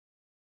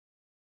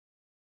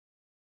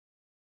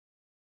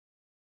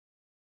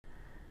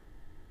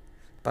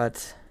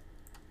But,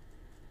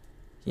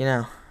 you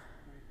know.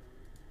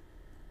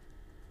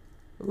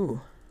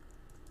 Ooh.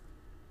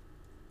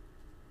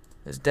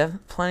 There's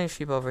plenty of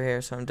sheep over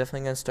here, so I'm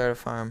definitely going to start a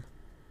farm.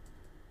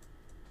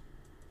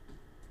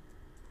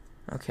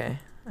 Okay,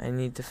 I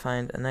need to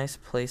find a nice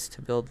place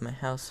to build my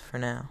house for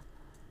now.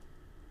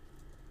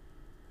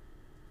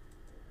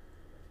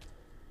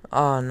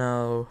 Oh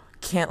no,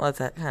 can't let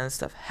that kind of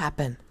stuff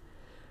happen.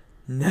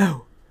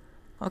 No.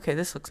 Okay,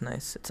 this looks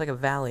nice. It's like a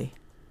valley.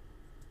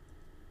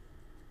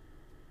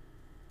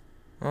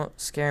 Oh,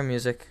 scary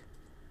music.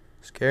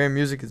 Scary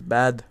music is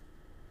bad.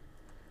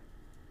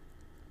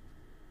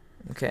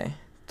 Okay,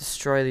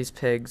 destroy these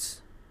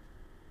pigs.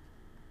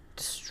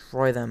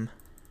 Destroy them.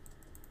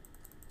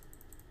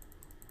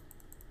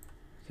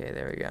 Okay,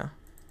 there we go.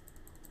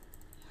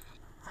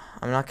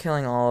 I'm not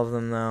killing all of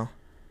them though.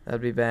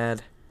 That'd be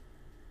bad.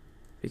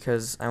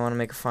 Because I want to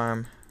make a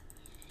farm.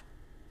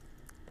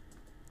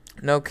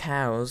 No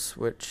cows,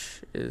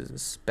 which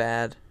is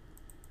bad.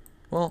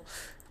 Well,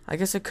 I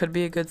guess it could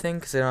be a good thing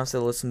because I don't have to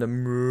listen to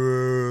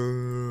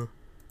moo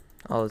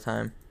all the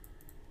time.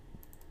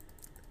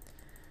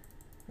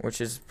 Which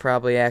is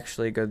probably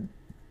actually good.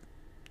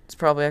 It's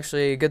probably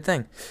actually a good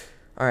thing.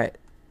 Alright.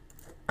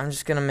 I'm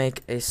just going to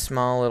make a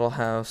small little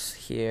house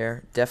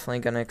here. Definitely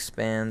going to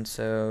expand,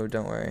 so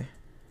don't worry.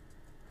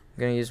 I'm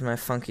going to use my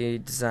funky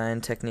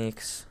design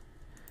techniques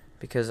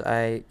because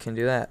I can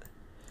do that.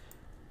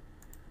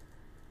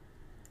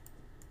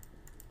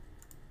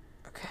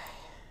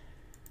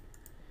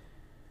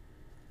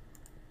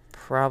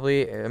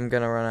 Probably am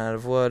gonna run out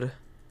of wood.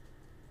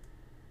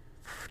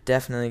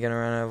 Definitely gonna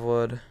run out of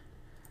wood.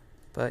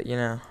 But, you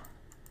know.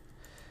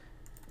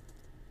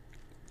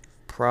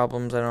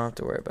 Problems I don't have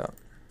to worry about.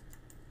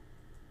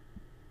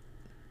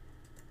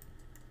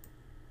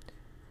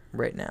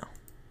 Right now.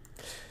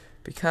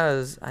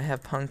 Because I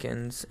have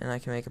pumpkins and I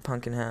can make a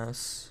pumpkin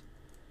house.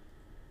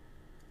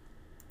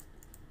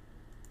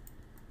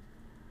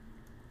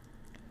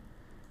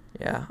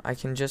 Yeah,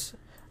 I'm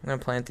gonna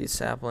plant these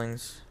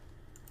saplings.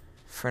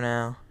 For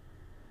now.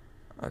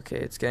 Okay,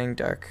 it's getting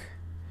dark.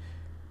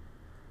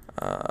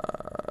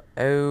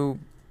 Oh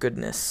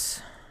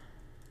goodness.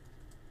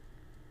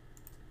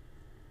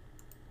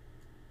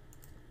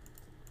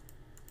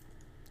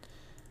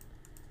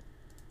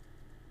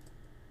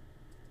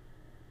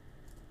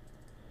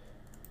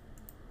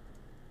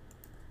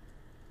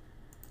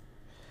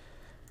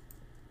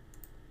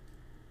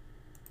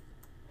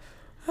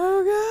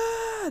 Oh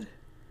god.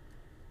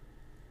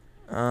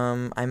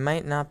 I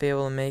might not be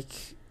able to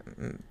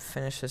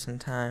finish this in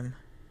time.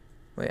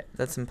 Wait,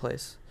 that's in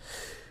place.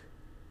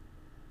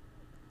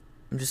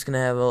 I'm just gonna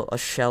have a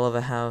shell of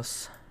a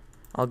house.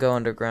 I'll go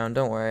underground,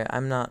 don't worry.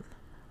 I'm not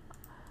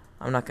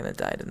gonna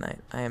die tonight.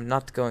 I am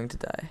not going to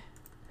die.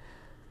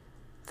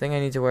 The thing I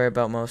need to worry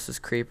about most is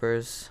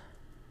creepers.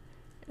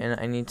 And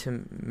I need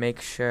to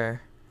make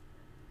sure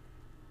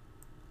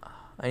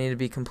I need to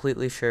be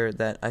completely sure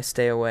that I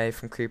stay away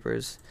from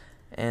creepers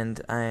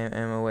and I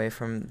am away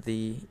from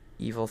the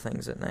evil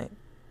things at night.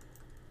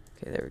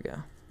 Okay, there we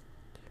go.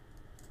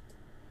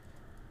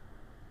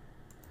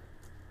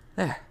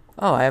 There.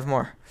 Oh, I have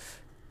more.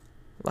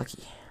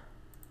 Lucky.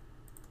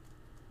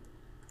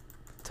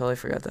 Totally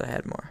forgot that I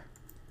had more.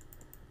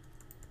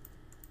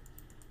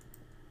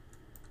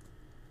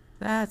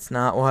 That's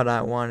not what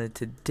I wanted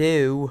to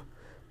do.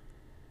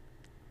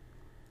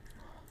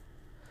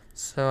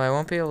 So I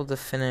won't be able to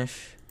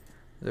finish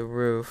the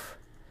roof.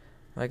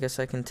 I guess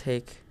I can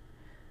take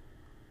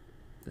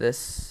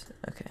this.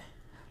 Okay.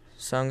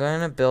 So I'm going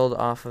to build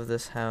off of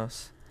this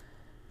house.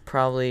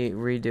 Probably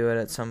redo it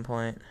at some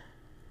point.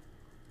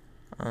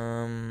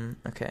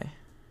 Okay.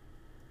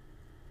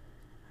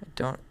 I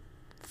don't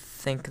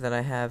think that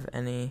I have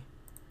any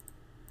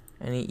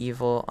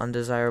evil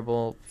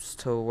undesirables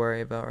to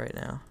worry about right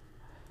now.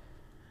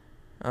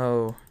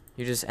 Oh,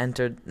 you just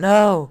entered.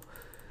 No!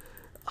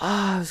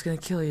 Ah, I was gonna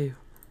kill you.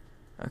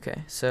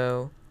 Okay,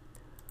 so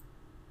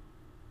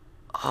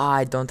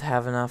I don't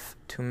have enough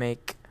to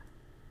make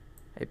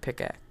a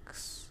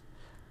pickaxe.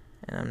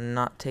 And I'm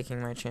not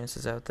taking my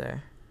chances out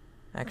there.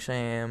 Actually,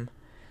 I am.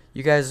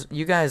 You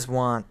guys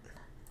want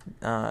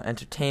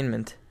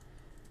entertainment,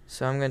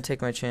 so I'm gonna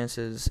take my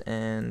chances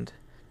and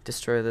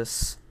destroy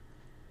this.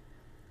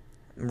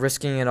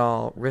 Risking it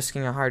all,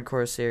 risking a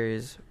hardcore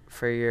series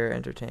for your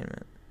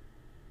entertainment.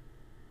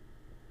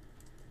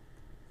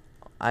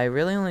 I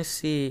really only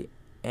see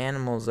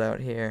animals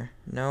out here.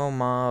 No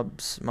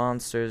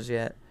monsters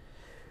yet.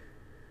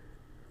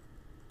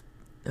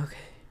 Okay,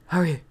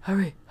 hurry,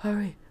 hurry,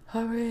 hurry,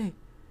 hurry.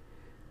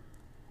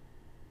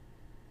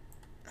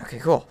 Okay,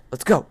 cool.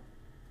 Let's go.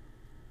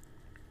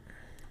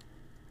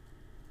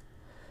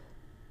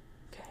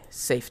 Okay,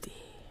 safety.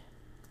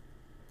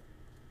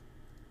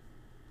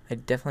 I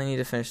definitely need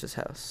to finish this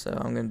house, so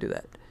I'm gonna do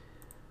that.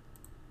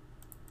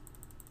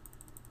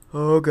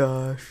 Oh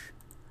gosh.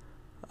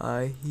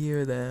 I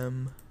hear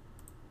them.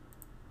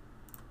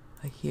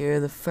 I hear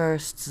the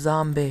first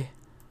zombie.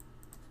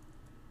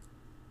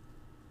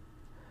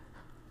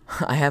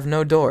 I have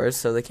no doors,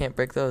 so they can't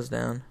break those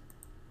down.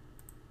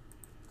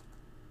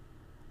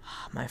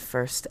 my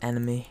first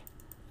enemy.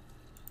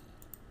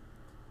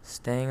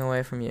 Staying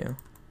away from you.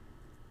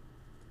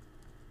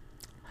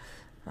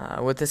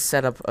 With this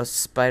setup,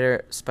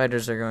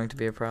 spiders are going to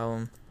be a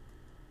problem.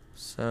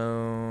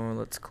 So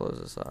let's close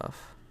this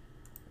off.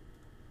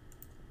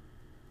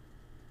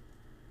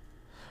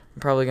 I'm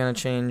probably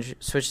gonna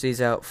switch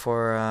these out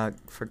for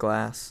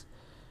glass.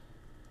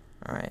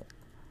 All right.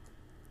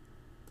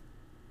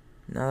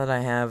 Now that I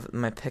have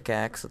my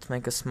pickaxe, let's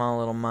make a small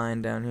little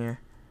mine down here,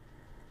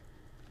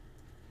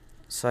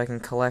 so I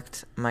can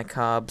collect my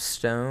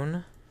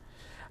cobblestone.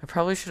 I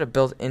probably should have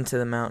built into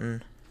the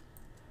mountain,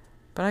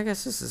 but I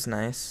guess this is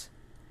nice.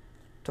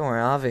 Don't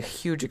worry, I'll have a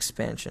huge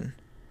expansion.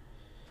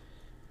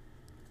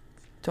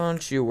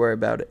 Don't you worry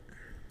about it.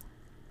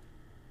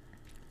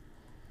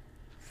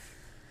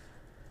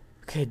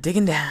 Okay,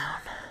 digging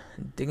down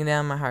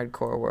my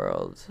hardcore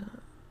world.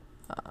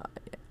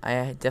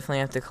 I definitely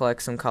have to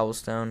collect some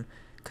cobblestone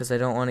because I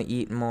don't want to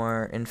eat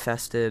more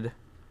infested.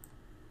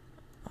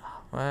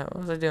 What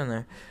was I doing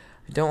there?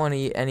 I don't want to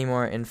eat any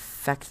more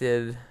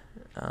infected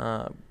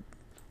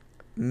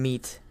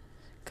meat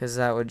because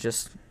that would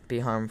just be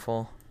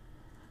harmful.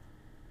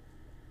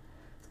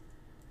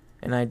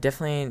 And I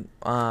definitely,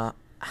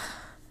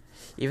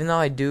 even though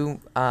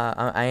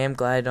I am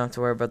glad I don't have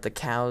to worry about the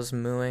cows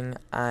mooing,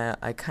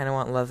 I kind of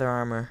want leather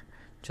armor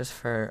just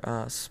for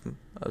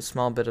a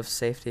small bit of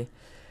safety.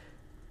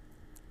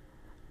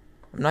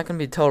 I'm not going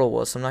to be total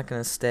wuss. I'm not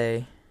going to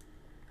stay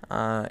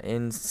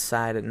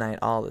inside at night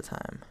all the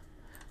time.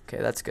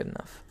 Okay, that's good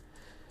enough.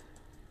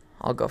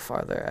 I'll go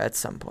farther at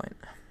some point.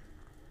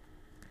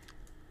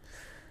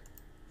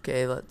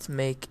 Okay, let's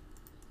make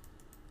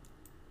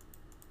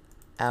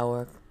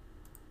our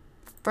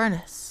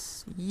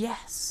furnace.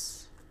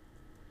 Yes.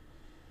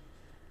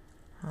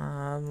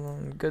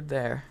 Good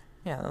there.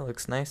 Yeah, that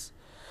looks nice.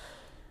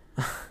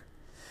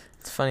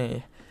 It's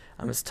funny.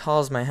 I'm as tall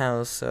as my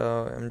house,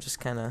 so I'm just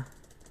kind of...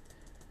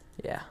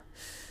 Yeah.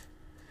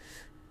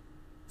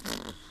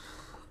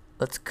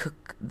 Let's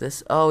cook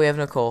this. Oh, we have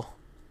no coal.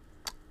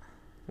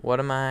 What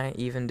am I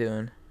even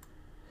doing?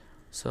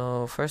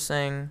 So, first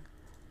thing,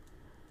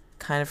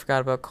 kind of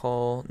forgot about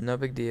coal. No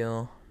big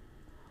deal.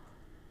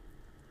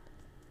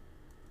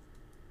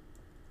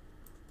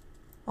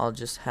 I'll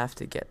just have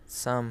to get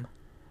some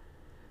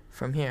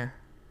from here,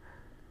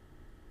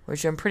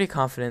 which I'm pretty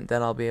confident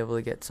that I'll be able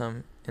to get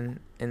some in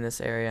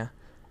this area.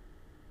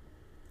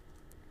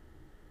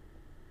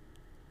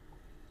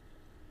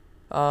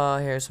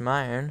 Here's some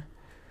iron,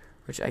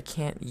 which I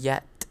can't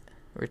yet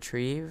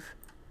retrieve.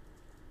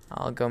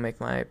 I'll go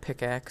make my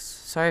pickaxe.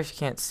 Sorry if you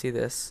can't see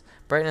this.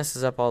 Brightness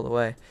is up all the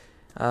way.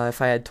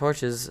 If I had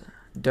torches,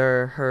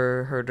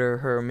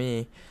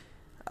 me,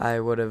 I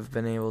would have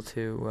been able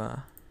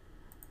to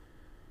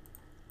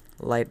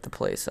light the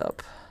place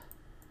up.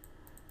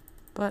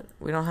 But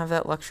we don't have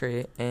that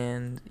luxury,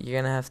 and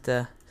you're gonna have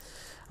to...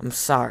 I'm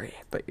sorry,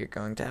 but you're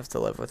going to have to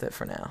live with it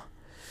for now.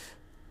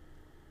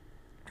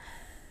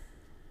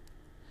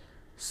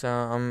 So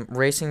I'm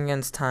racing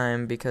against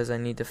time because I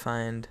need to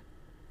find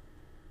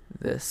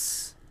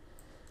this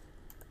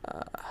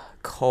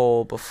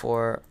coal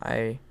before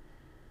I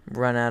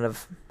run out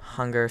of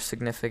hunger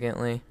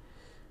significantly.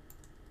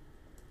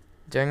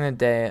 During the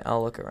day,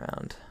 I'll look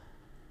around.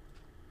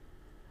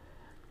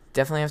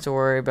 Definitely have to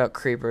worry about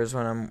creepers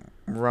when I'm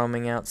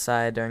roaming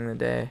outside during the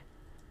day.